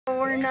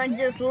we're not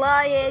just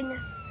lying.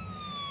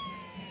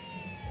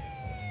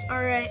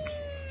 Alright.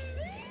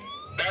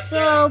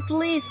 So,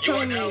 please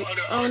tell me.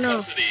 Oh no.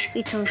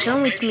 Please don't tell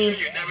me it's me.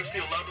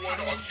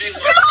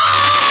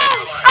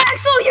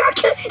 Axel, you're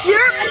getting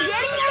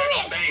erased!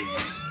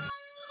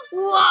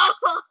 Whoa!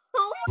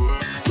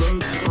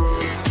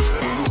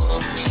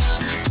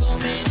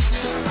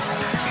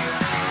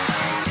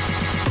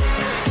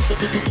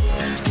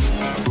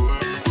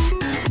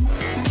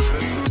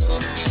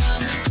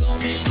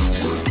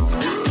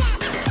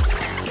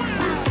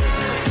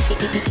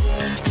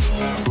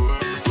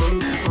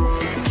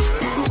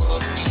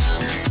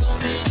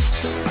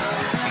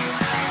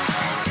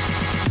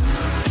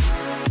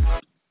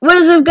 What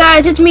is up,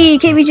 guys? It's me,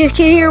 KBTS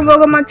Kid here.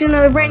 Welcome back to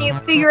another brand new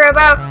figure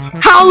about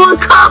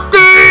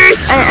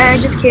helicopters.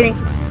 Just kidding.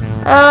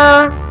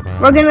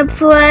 We're gonna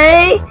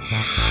play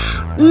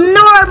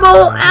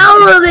normal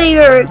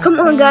elevator. Come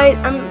on, guys.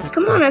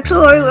 Come on,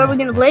 Axel. Are we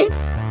gonna play?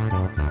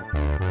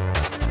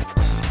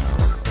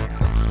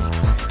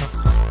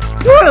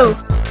 Bro,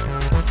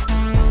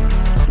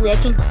 I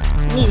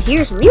need to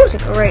hear some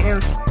music right now.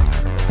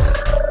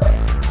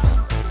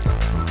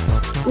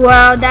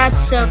 Wow,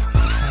 that's a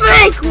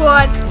fake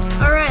one.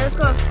 Alright, let's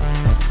go.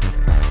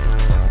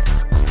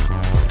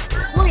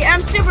 Wait,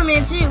 I'm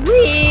Superman too.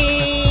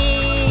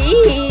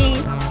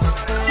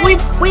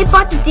 We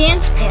bought the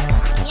dance pack.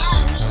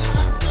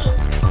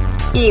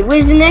 Yeah,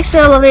 where's the next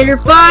elevator?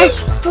 5,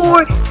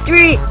 4,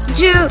 3,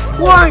 2,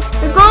 1,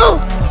 let's go!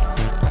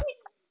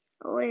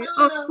 Oh, wait.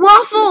 Oh,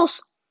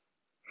 waffles!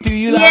 Do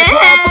you like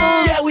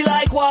waffles? Yeah, we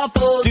like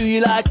waffles. Do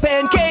you like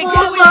pancakes?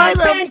 Yeah, we like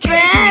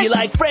pancakes. Do you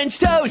like French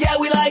toast? Yeah,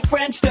 we like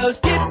French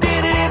toast. Can't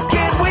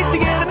wait to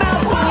get a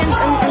mouthful.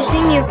 I'm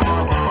seeing you.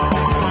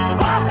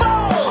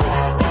 Waffles!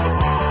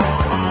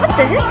 What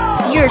the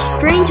heck? You're a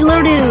strange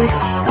little dude.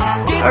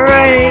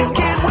 Alright.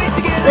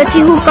 Let's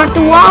see who got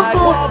the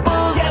waffle.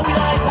 Yeah, we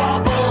like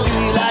waffles. Do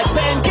you like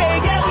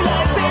pancakes? Yeah, we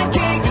like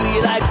pancakes. Do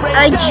you like French I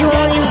toast?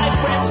 joined.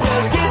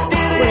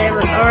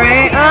 Whatever.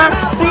 Alright.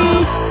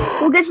 Please.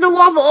 Who gets the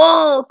waffle?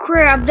 Oh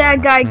crap!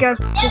 That guy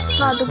just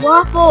got the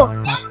waffle.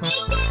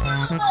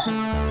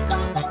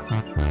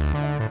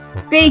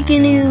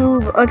 Bacon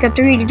noob. I got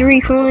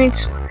 3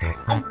 points.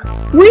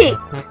 Wait.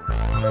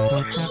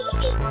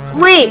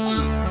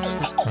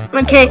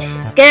 Okay,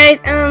 guys.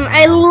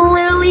 I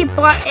literally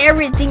bought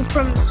everything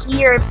from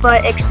here,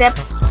 but except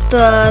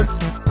the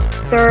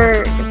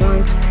third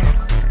ones.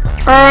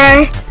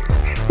 Alright.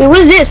 Wait, what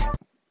is this?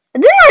 I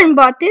didn't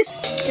bought this.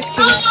 Just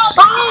kidding.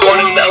 Going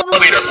in the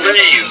elevator,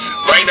 freeze!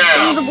 Right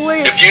now!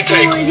 If you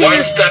take one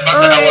step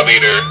out the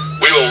elevator,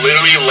 we will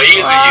literally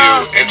laser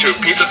you into a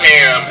piece of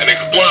ham and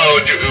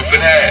explode your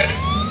oofing head.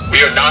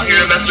 We are not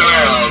here to mess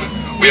around.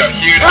 We are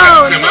here to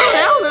act criminal.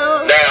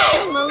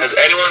 Now, has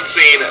anyone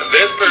seen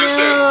this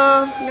person?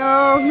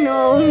 No,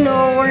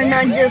 we're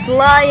not just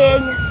lying.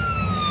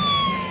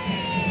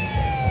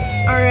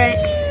 Alright.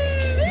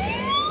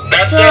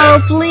 That's so,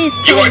 it. Please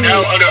you are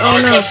now under our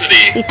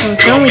custody. We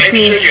will make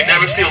sure you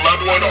never see a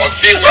loved one or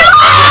feel like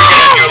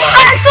again in your life.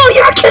 Axel,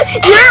 you're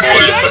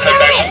boys, let's head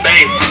back to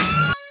base.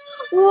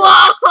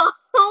 Whoa!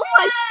 Oh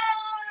my!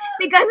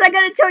 Because I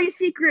gotta tell you a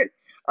secret.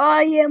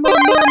 I am a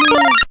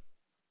mummy.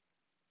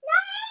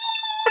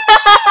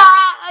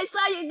 I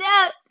saw you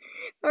dead.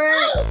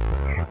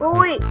 Alright. Oh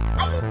wait.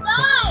 I just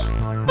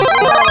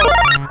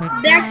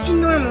died. Back to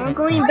normal. I'm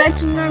going back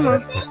to normal.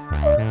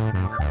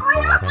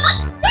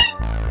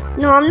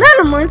 No, I'm not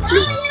a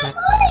monster.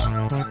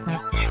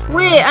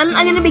 Wait, I'm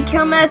gonna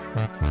become as.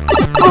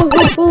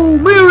 Oh,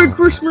 Merry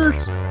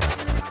Christmas!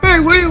 Hey,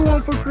 what do you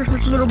want for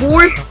Christmas, little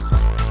boy?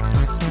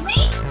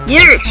 Me?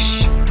 Yes.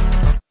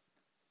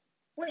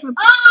 Wait.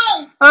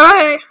 Oh!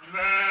 Alright.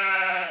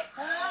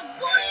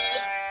 Boy.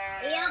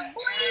 Yeah,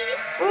 boy.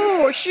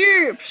 Oh,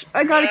 sheeps!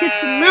 I gotta get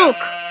some milk.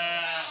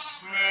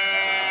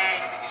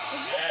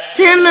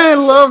 Santa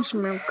loves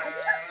milk.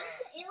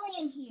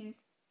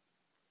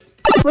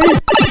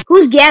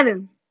 Who's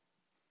Gavin?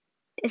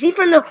 Is he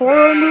from the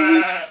horror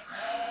movies?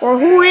 Or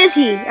who is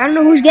he? I don't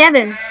know who's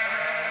Gavin.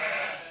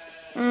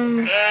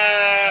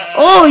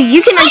 Oh,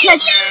 you can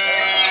catch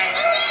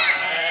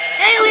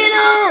Alien!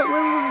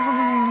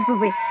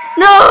 Wait.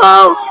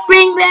 No!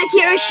 Bring back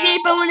your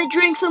sheep. I want to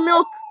drink some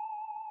milk.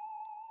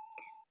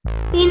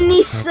 He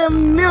needs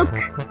some milk.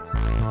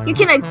 You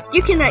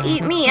cannot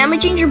eat me. I'm a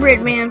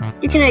gingerbread man.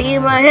 You cannot eat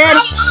my head.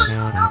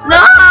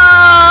 No!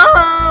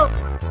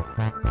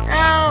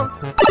 Oh,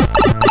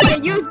 yeah,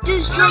 you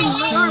destroyed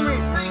my armor.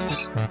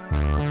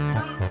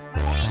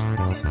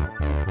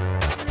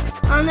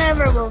 I'll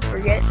never will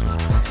forget.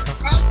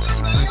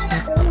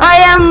 I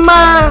am,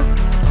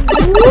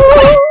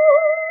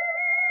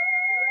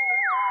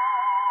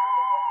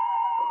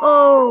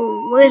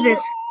 oh, what is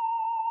this?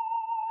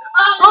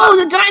 Oh,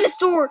 the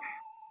dinosaur!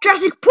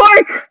 Jurassic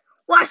Park!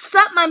 What's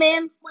up, my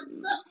man?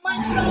 What's up, my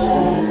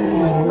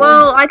friend?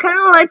 Well, I kind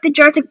of like the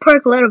Jurassic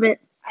Park a little bit.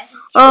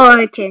 Oh,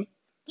 okay.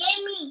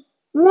 Give me.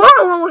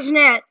 Whoa, what was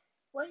that?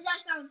 Where does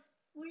that sound?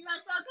 Where does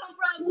that sound come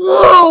from?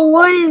 Whoa,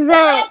 what is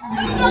that?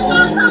 Where does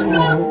that sound come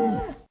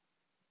from?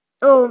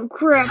 Oh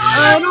crap!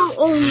 I don't.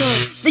 Oh no!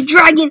 The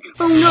dragon!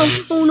 Oh no!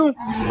 Oh no!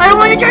 I don't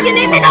want the dragon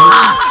name it!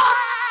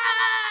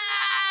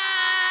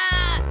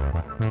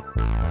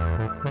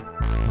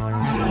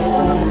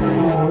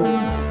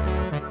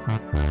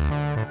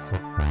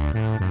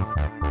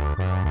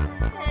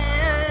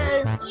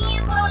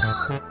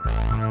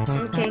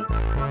 Okay.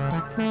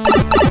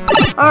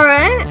 All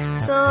right.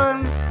 So,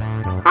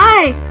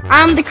 hi.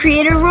 I'm the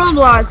creator of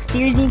Roblox. Do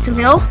you need some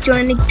help?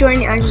 Join.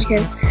 I'm just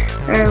kidding.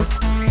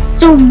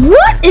 So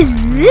what is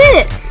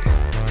this?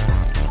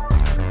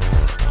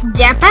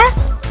 Dappa?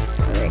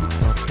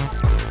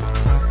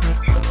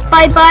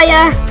 Bye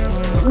bye.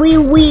 We.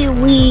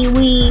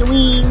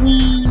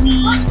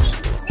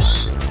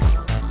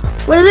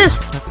 What is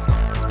this?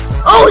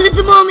 Oh, it's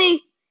a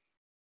mummy.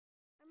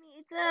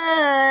 It's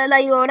La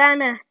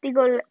Llorona.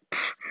 Digo,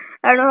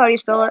 I don't know how you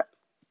spell it.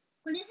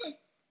 What is it?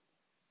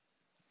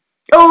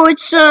 Oh,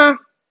 it's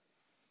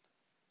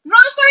Run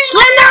for it!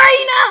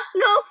 Slenderina!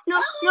 No!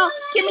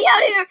 Get me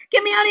out of here!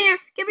 Get me out of here!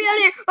 Get me out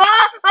of here!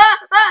 Ah!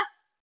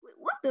 Wait,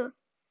 what the?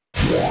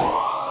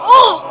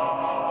 Oh!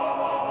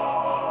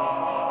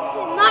 I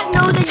did not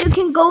know that you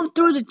can go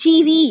through the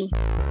TV.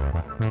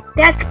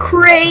 That's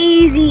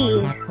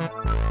crazy.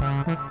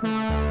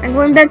 I'm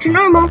going back to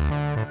normal.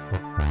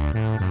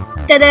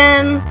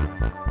 Ta-da!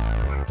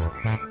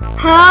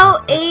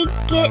 How you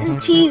get in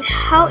TV?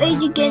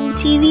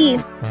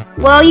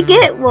 Well, you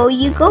go.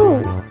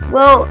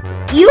 Well,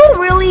 you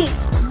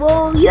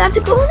have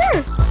to go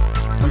there.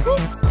 Okay.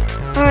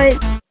 Alright.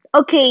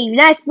 Okay,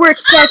 nice work,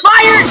 set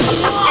fire!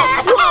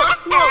 Whoa!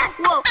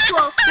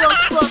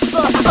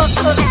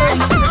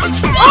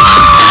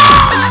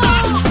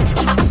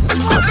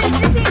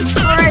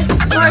 Alright,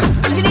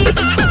 look at these.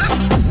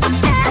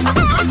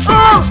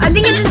 Oh, I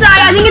think it's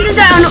inside.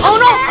 Oh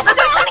no! I'm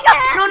doing something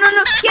else! No,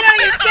 get out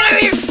of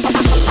here!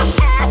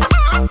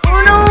 Oh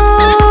no!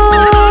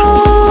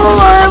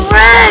 I'm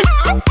wrecked!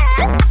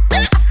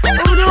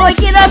 Oh no, I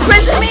cannot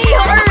press me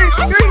harder!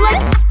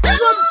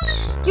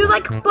 You're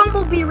like a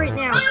bumblebee right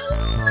now.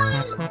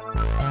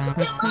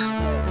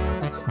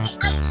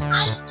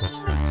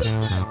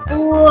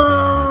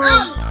 Whoa!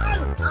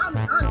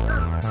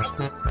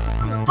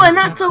 But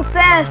not so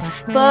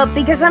fast, but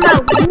because I'm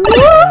a ghost.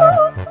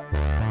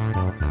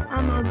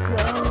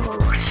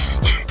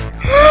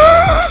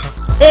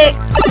 Hey,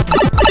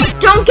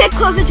 don't get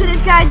closer to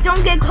this guy.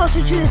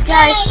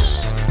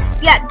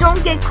 Yeah,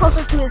 don't get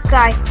closer to this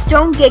guy.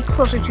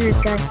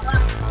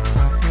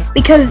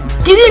 Because,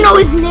 do you know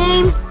his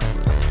name?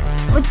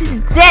 What does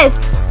it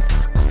says?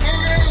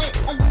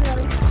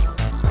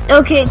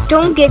 Okay,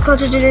 don't get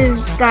closer to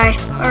this guy.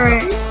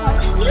 Alright.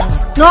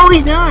 No,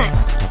 he's not.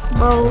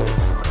 Well,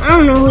 I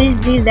don't know who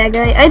he's that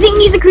guy. I think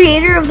he's the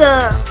creator of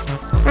the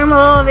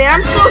elevator.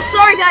 I'm so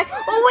sorry, guy.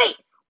 Oh, wait.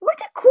 Where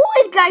did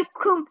Kool-Aid guy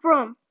come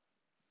from?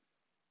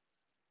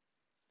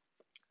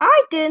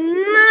 I did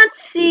not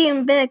see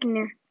him back in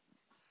there.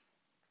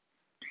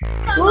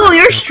 Oh,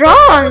 you're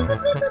strong.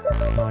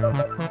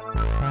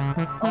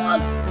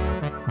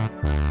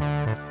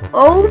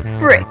 Oh,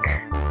 frick.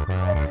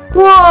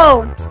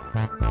 Whoa.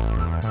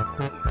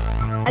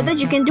 I thought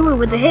you can do it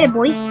with the head,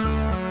 boy.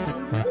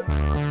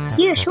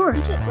 Yeah, sure.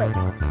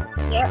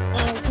 Here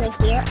and click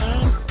here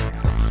and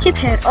Tip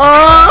head.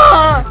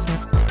 Oh!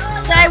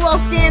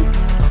 Sidewalk dance.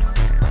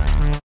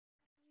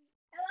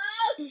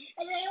 hello? Is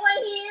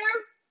anyone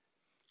here?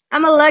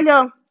 I'm a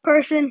Lego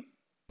person.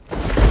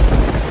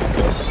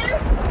 Here?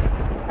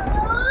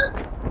 Hello?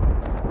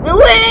 No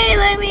way,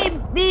 let me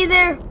be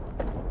there.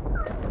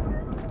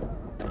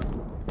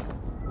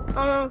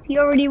 Oh no, he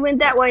already went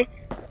that way.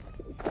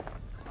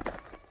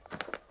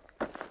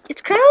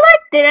 It's kind of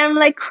like that I'm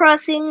like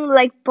crossing,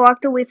 like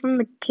blocked away from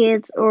the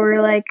kids,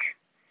 or like.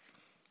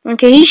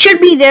 Okay, he should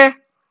be there.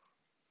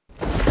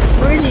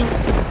 Where is he?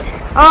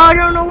 Oh, I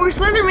don't know where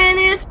Slenderman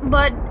is,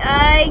 but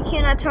I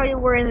cannot tell you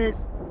where it is.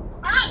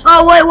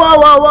 Oh wait,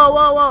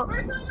 whoa.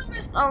 Where's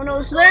Slenderman? Oh no,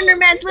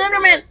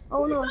 Slenderman!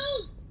 Oh no.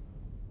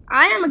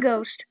 I am a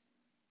ghost.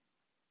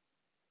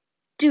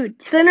 Dude,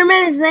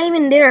 Slenderman is not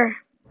even there.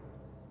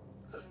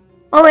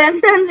 Oh wait, I'm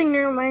dancing,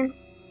 never mind.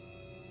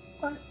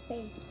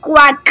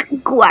 Quack.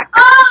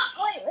 Oh!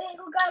 Wait,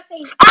 who got a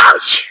face?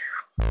 Ouch!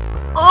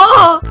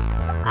 Oh!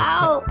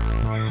 Ow!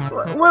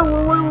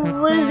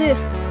 What is this?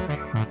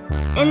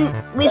 And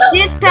with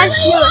this pass,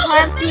 you'll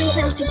have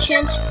to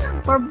chance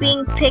for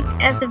being picked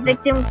as a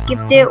victim,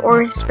 gifted,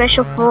 or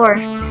special floor.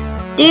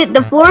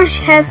 The floor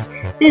has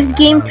this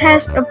game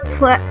pass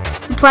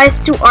applies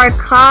to our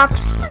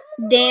cops,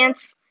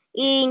 dance,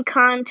 eating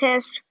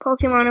contest,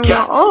 Pokemon, and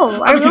Cats.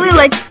 Oh, I really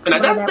like. And I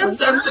dance,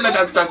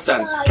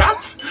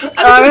 cat.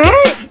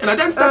 Alright. And I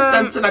dance,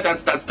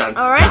 cat.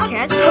 Alright,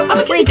 cat.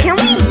 Wait, can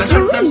we use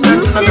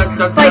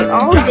this by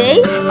all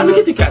days? I'm a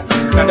kitty cat.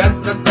 And I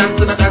dance,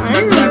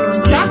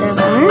 cat.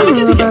 I'm a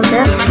kitty cat.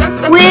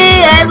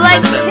 Wait, I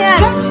like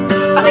cats.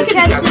 The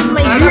cats in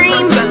my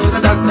dream.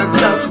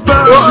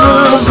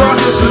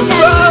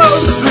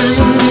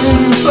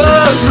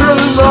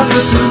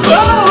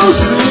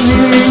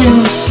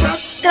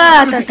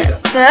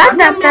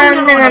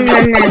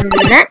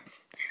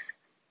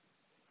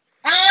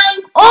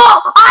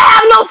 I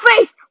have no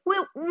face.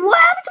 Wait, what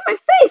happened to my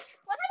face?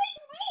 What happened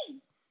to me?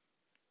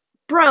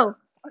 Bro.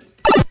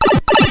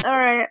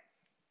 Alright.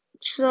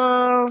 So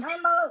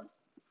I'm a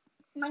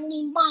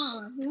monkey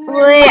bomb.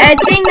 wait, I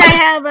think I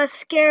have a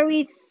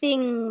scary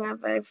thing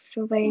about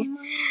me.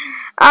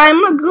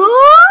 I'm a ghost.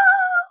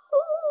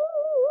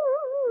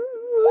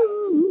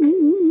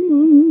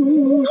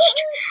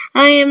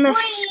 I am a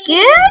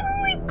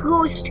scary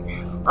ghost.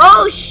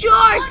 Oh,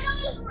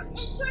 sharks!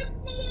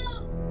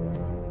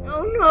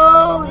 Oh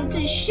no, it's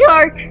a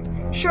shark.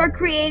 Shark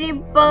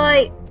created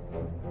by.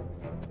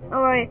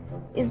 Alright,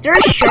 is there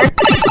a shark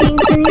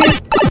things in here?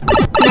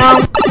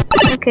 No.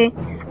 Okay.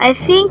 I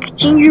think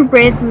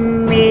gingerbreads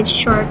made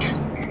sharks.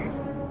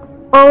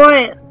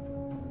 Alright.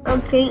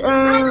 Okay,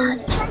 oh,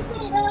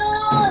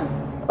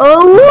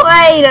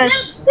 wait a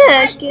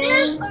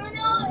second.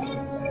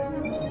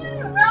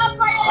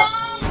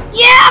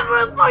 Yeah,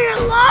 run for your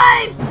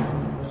lives!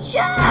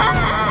 Shut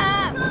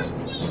up!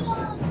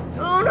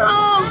 Oh no!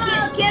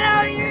 Get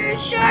out of here,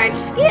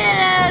 sharks! Get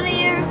out of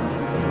here!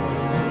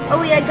 Oh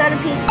wait, I got a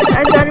piece.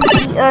 I got a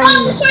piece.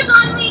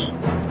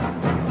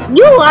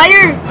 You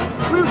liar!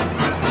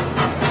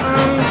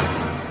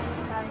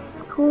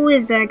 Who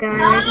is that guy?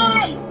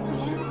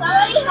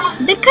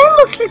 That kind of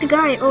looks like the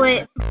guy. Oh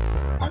wait.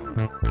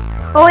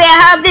 Oh wait, I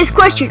have this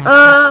question.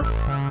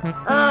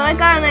 I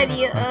got an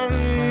idea.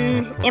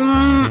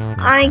 Am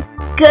I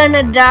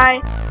gonna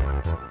die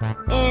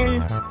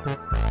in?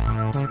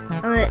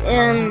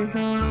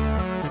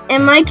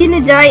 Am I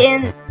gonna die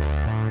in?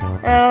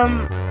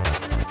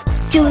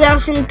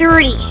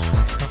 2030.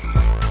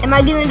 Am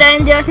I gonna die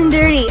in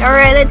 2030?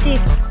 Alright, let's see.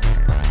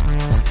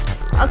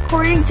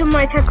 According to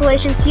my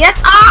calculations, yes.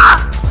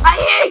 Ah! I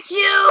hate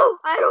you!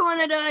 I don't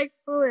wanna die.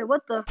 Oh wait,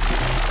 what the?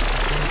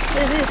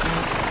 What is this?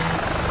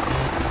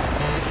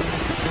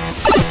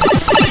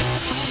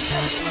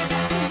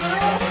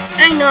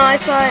 I know, I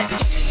saw it.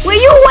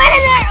 Wait, you went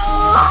in there!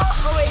 Oh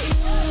wait.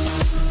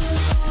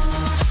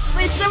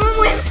 Wait, someone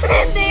went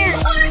in there!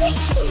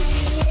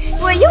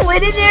 Wait, you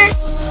went in there?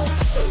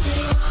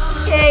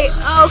 Okay,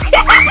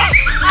 okay.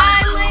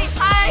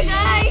 Hi,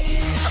 guys.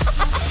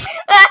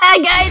 Hi,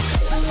 guys.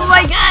 Oh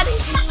my god.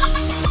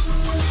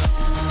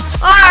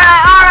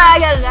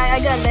 Alright, I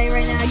gotta die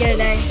right now. I gotta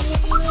die.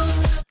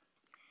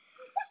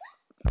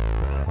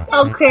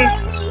 Okay.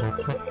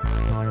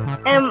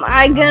 Am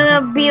I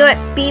gonna be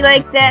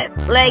like that,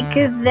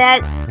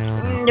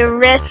 the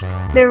rest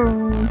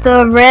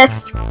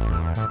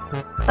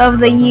of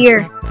the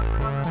year?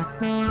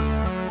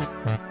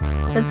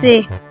 Let's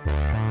see.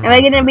 Am I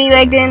gonna be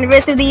like that in the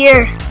rest of the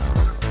year?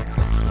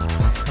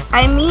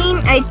 I mean,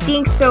 I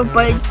think so,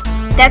 but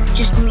that's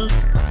just me.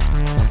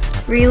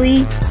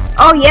 Really?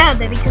 Oh yeah,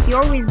 because you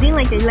always been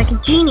like that, like a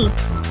genie.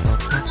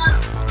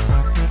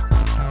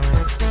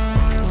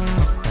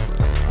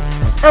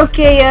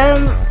 Okay,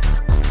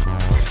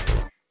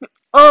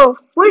 oh,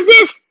 what is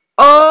this?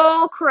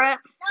 Oh crap.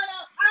 No,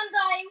 I'm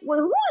dying. Wait,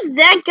 who's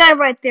that guy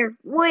right there?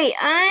 Wait,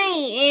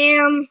 I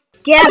am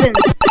Gavin.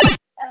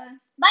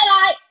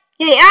 Bye-bye.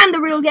 Hey, I'm the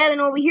real Gavin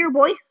over here,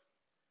 boy.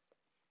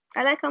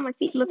 I like how my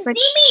feet look like.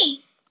 See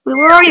me. Wait,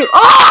 where are you?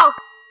 Oh!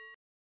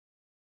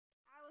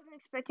 I wasn't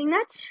expecting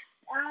that.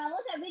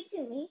 What happened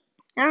to me?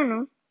 I don't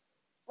know.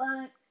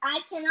 I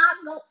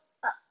cannot go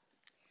up.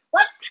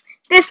 What?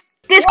 This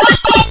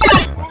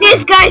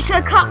guy's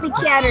a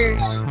copycatter.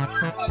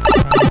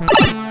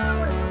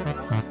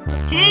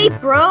 Hey,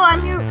 bro,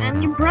 I'm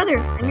your brother.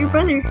 I'm your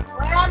brother.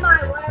 Where am I?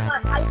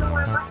 I don't know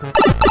where am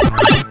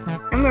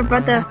I. I'm your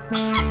brother.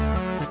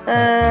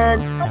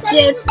 What's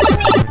Yes.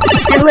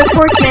 Headless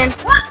Horseman.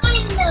 What I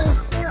know?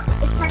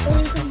 It's not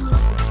anything new.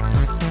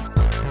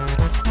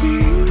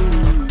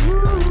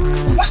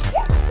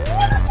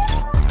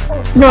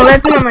 No,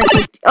 that's not my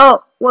teeth.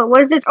 Oh,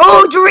 what is this?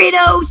 Oh,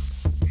 Doritos!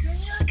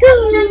 I'm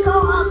gonna go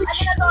up.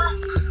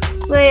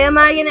 Wait, am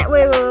I gonna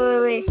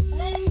wait.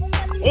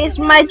 It's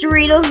my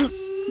Doritos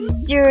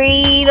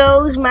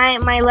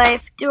my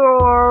life.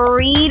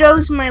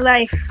 Doritos my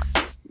life.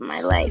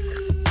 My life.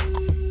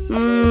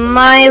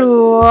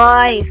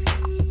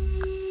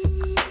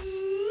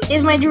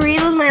 Is my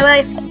Doritos my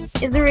life?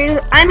 Is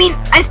Doritos? I mean,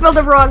 I spelled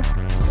it wrong.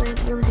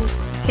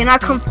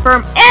 Cannot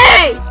confirm.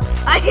 Hey!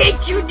 I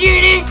hate you,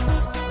 dude.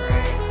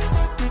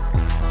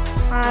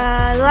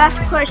 Last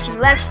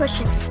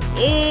question.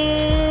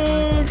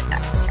 Is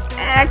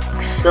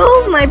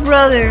Axel my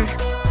brother?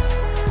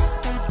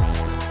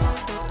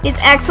 Is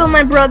Axel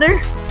my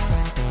brother?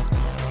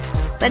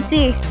 Let's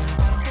see.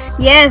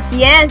 Yes.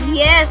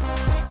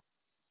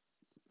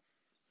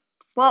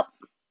 Well,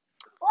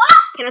 What?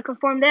 can I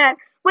confirm that?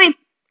 Wait.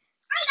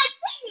 I like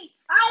singing.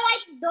 I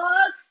like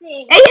dog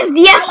singing.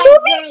 ASDF I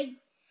movie?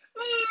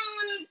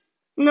 like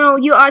No,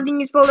 I think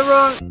you spelled it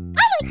wrong. I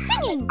like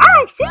singing. I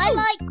like singing.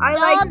 I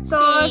like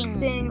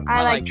dancing.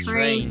 I like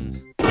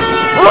trains.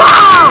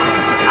 Wow!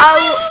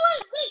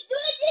 Wait, do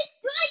it this.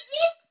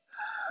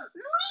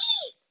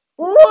 Luis!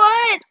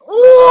 What?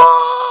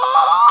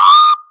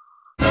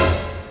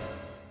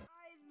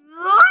 I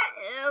thought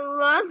it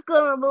was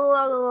gonna be a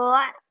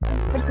lot,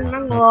 but it's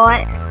not a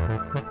lot.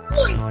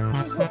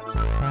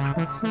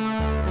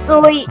 Oh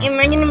wait, am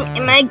I gonna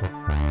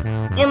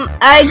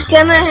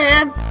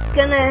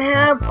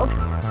have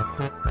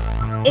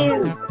a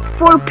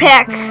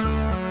 4-pack?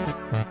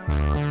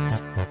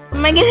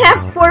 Am I gonna have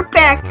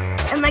 4-pack?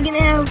 Am I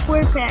gonna have a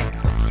 4-pack?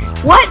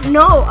 What?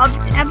 No,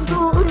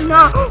 absolutely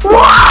not.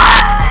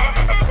 What?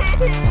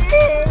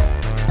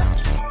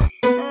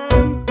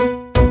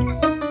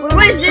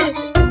 What is this?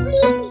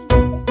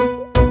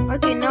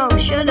 Okay, no,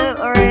 shut up.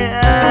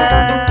 Alright,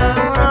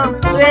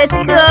 let's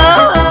go.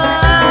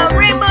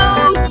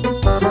 Rainbows.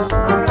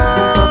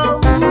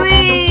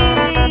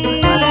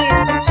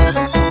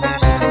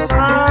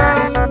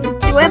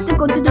 Do I have to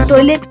go to the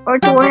toilet, or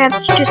do I have to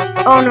just?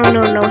 Oh no,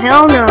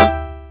 hell no.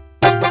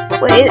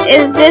 Wait,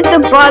 is this the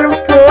bottom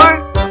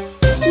floor?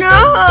 No!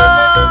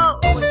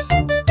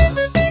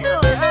 Ew,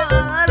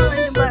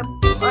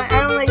 I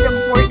don't like the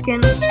foreskin.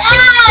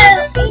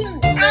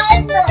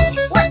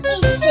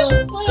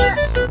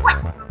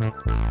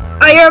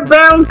 Are you a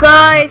brown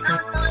guy?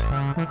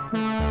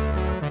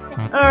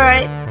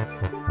 Alright.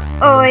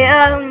 Oh,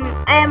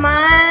 am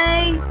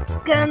I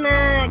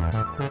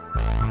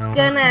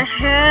gonna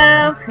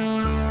have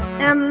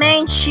a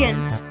mansion?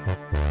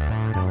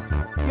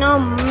 No,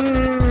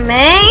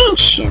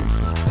 mansion.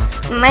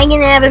 Am I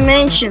gonna have a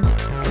mansion?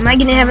 Am I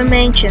gonna have a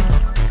mansion?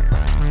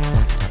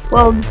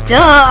 Well, duh,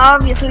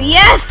 obviously.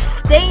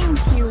 Yes! Thank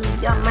you,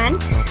 young man.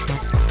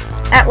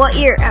 At what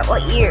year? At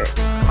what year?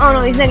 Oh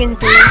no, he's not gonna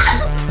say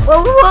that.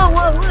 Whoa,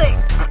 wait.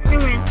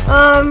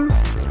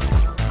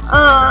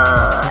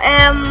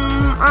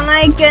 Am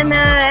I gonna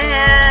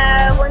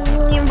have 1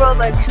 million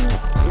Robux?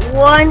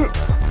 1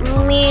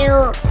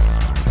 mil.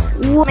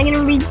 Am I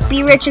gonna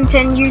be rich in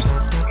 10 years?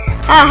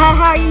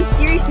 Are you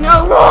serious?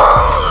 No.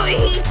 Whoa, I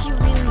hate you,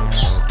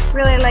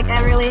 really.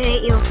 I really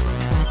hate you.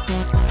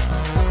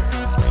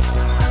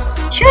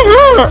 Shut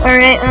up.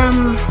 Alright,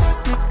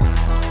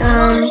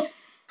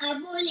 I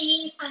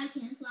believe I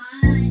can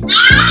fly.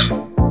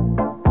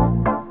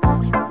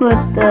 What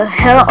the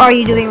hell are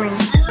you doing right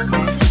now?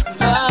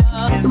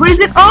 What is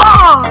it?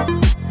 Oh!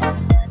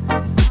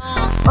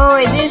 Oh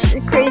wait, this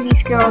crazy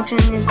skeleton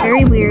is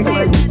very weird.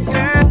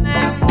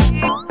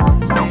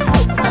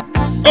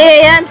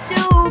 Hey, I'm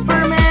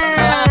Superman!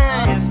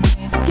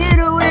 Get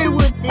away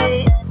with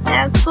it,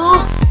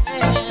 asshole!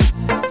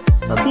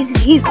 Oh,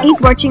 he's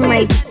watching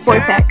my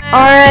 4-pack.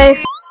 Alright.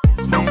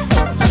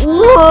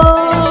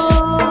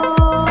 Whoa!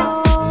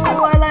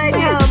 I like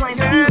how my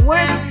feet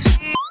works.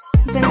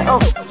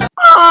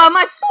 Oh,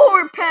 my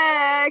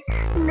 4-pack!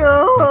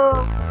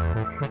 No!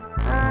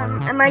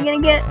 Am I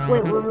gonna get...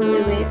 Wait.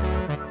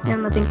 Yeah,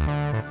 nothing.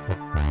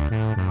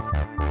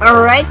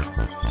 Alright.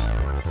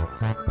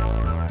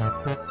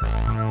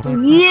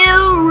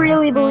 You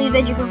really believe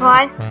that you can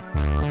fly?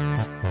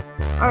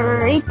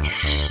 Alright,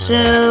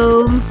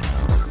 so...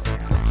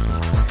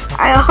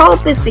 I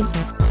hope it's the...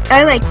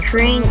 I like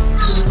trains.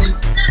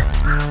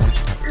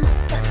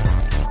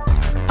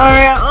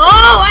 Alright,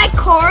 oh,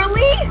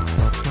 iCarly!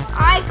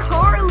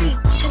 iCarly!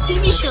 The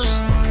TV show.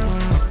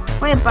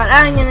 Wait, but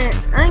I'm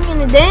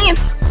gonna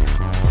dance.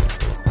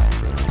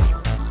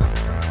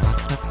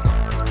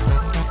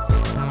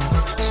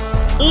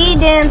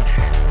 E-dance.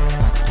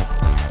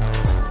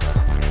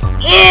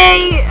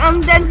 Yay!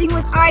 I'm dancing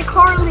with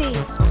iCarly.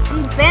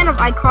 I'm a fan of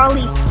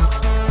iCarly.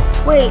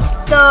 Wait,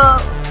 the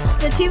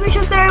TV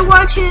show that I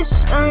watch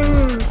is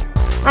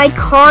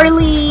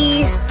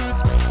iCarly,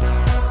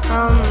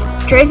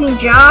 Drake and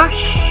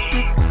Josh,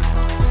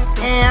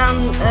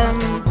 and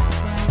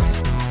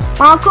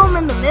Malcolm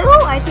in the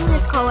Middle. I think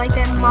it's called like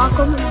that.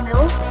 Malcolm in the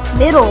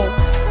Middle.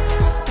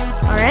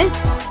 All right.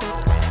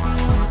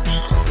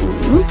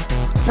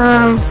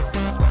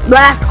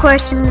 Last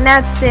question.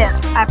 That's it.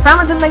 I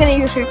promise I'm not gonna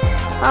use her.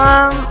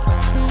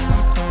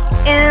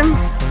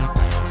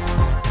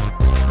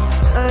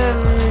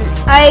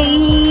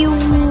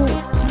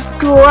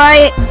 Do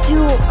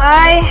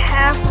I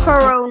have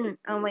corona?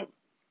 Oh wait,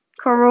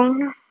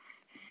 corona?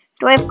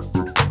 Do I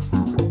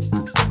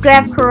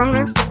have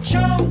corona?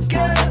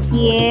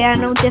 Yeah,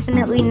 no,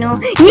 definitely no.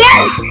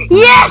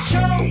 Yes!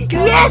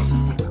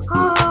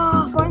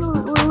 Oh,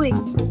 finally, wait.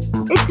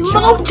 It's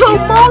Moto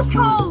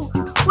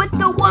with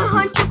the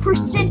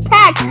 100%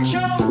 pack.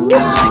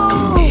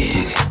 Whoa,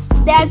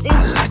 that's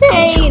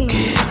insane.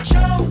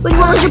 With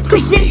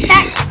 100%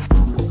 pack.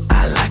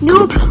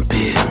 Nope.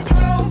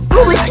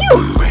 Oh, it's you!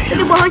 With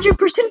the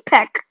 100%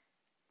 pack.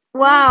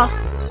 Wow.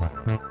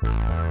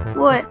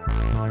 What?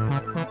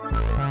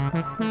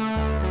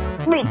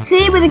 Wait,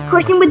 say with a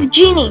question with the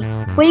genie.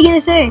 What are you gonna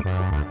say?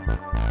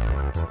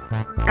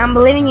 I'm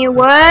believing you.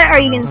 What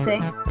are you gonna say?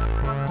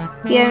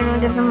 Yeah, no,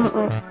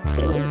 definitely.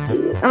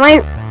 Am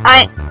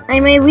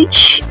I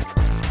reach?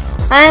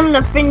 I'm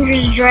the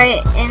fingers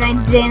dry and I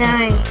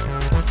deny.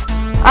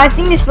 I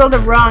think you spelled it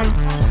wrong.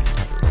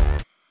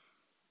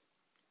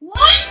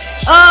 What?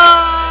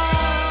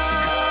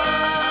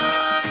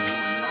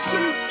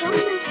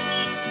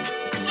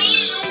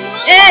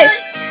 Hey!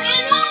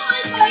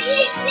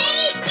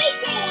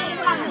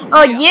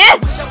 Oh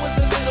yes!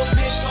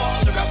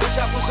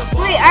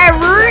 Wait, I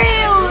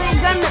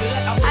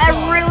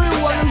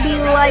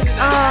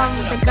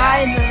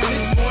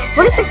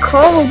What is it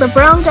called? The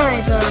brown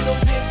guy,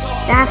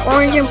 that's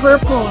orange and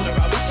purple.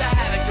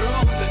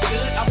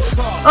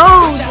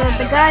 Oh,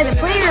 the guy, the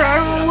player, I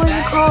don't know what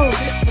it's called.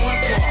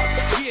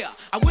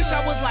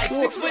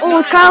 Oh,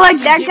 it's kind of like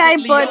that guy,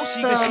 but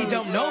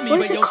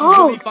what is it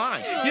called?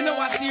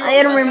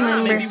 I don't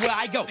remember.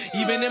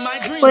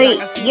 Wait,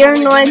 you're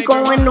not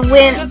going to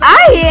win.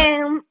 I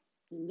am.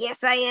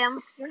 Yes, I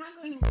am.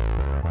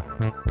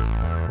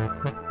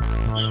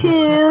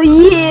 Hell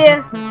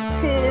yeah.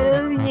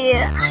 Hell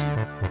yeah.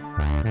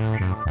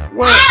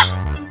 What?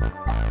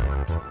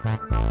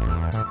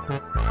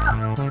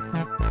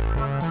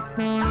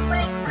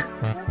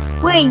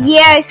 Wait,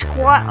 yeah, I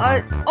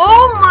squat.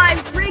 Oh my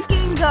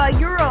freaking god,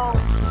 you're a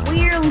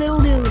weird little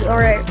dude.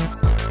 Alright.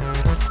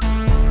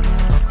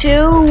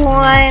 2,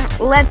 1,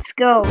 let's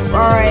go.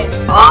 Alright.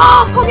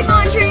 Oh,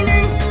 Pokemon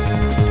trainer!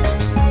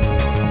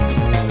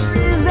 What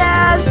is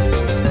that?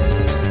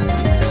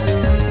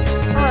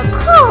 Oh,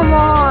 come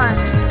on.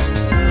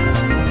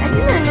 I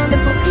didn't know the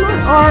Pokemon.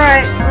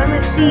 Alright, let me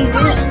see.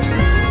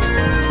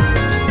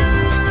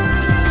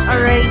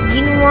 Alright,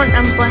 you know what?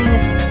 I'm playing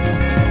this.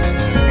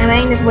 I'm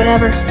playing this,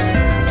 whatever.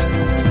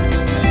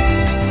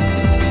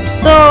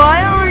 So,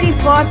 I already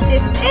bought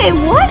this. Hey,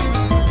 what?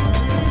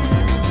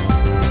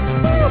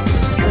 That's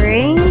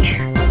strange.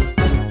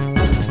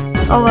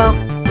 Oh well.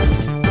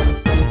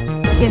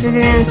 Guess we're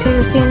gonna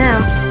see now.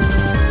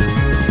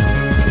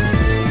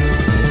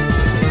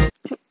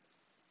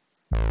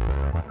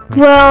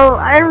 Well,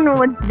 I don't know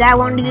what that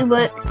one to do,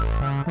 but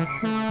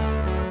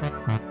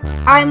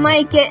I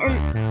might get an.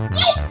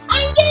 Yes,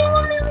 I'm getting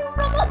 1 million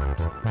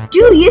Robux.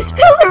 Dude, you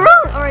spelled it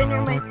wrong. Alright,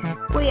 never mind.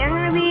 Wait,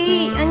 I'm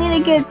gonna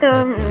get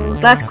the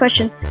last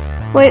question.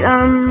 Wait,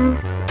 am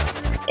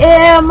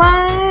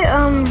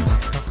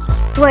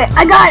wait,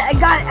 I got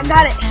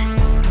it.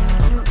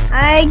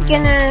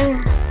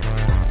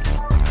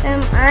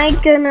 Am I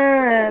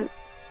gonna,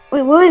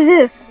 wait, what is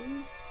this?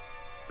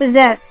 What is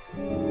that?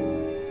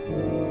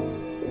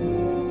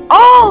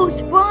 Oh,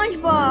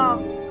 SpongeBob!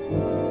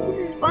 This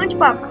is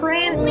SpongeBob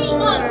Cram. Wait,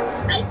 no,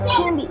 I said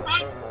Candy.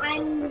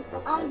 I'm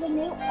on the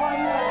new or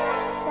no?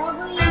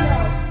 Probably no.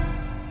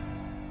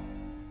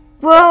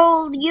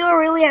 Well, you don't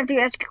really have to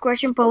ask a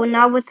question, but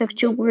not with the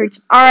 2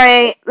 words.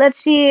 Alright, let's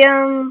see,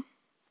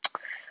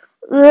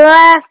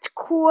 last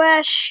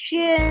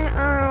question,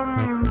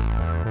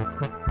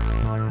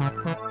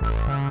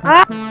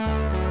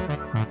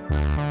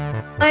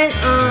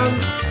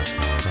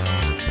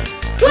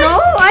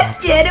 no, I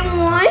didn't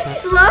want.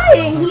 He's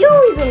lying. He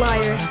always a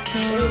liar.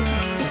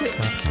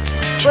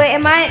 Wait,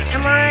 am I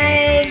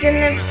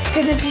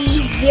gonna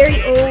be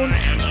very old?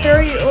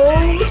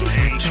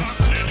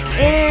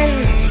 And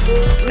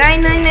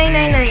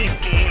 99999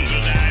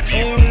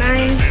 and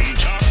 9.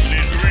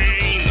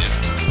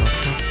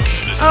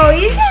 Oh,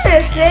 he's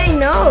gonna say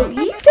no.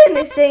 He's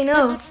gonna say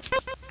no.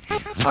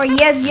 Oh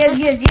yes.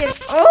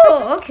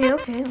 Oh, okay.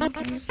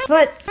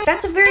 But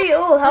that's a very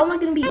old. How am I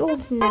gonna be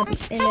old in that?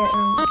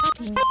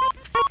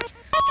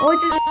 Oh,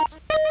 it's just.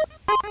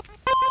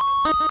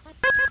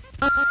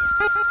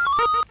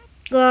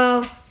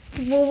 Whoa.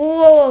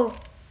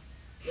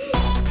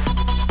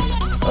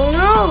 Oh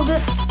no.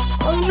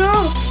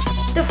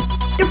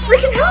 The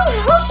freaking how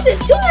did it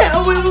do that?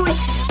 Oh wait.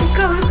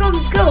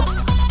 Let's go.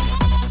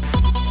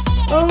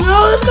 Oh no,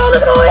 let's go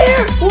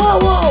here.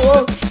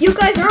 Whoa. You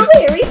guys are over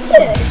here, eat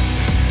it.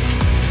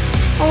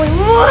 Oh wait,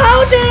 whoa,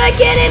 how did I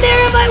get in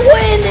there if I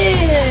went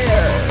in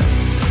there?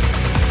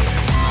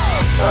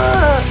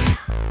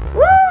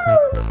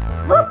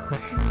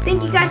 Woo! Thank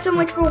you guys so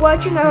much for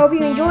watching. I hope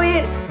you enjoy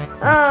it.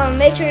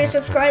 Make sure to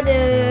subscribe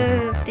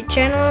to the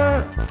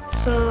channel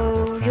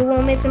so you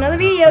won't miss another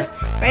videos.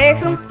 Right,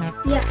 Axel?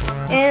 Yeah.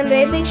 And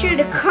make sure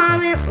to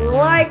comment,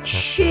 like,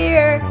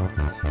 share,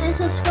 And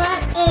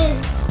subscribe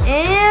and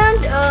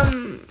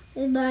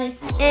bye.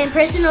 And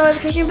press the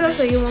notification bell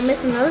so you won't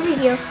miss another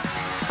video.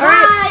 Bye.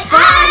 Alright,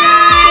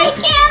 bye.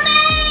 Kill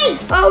me!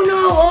 Oh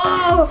no!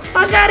 Oh,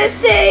 I gotta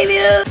save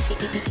you.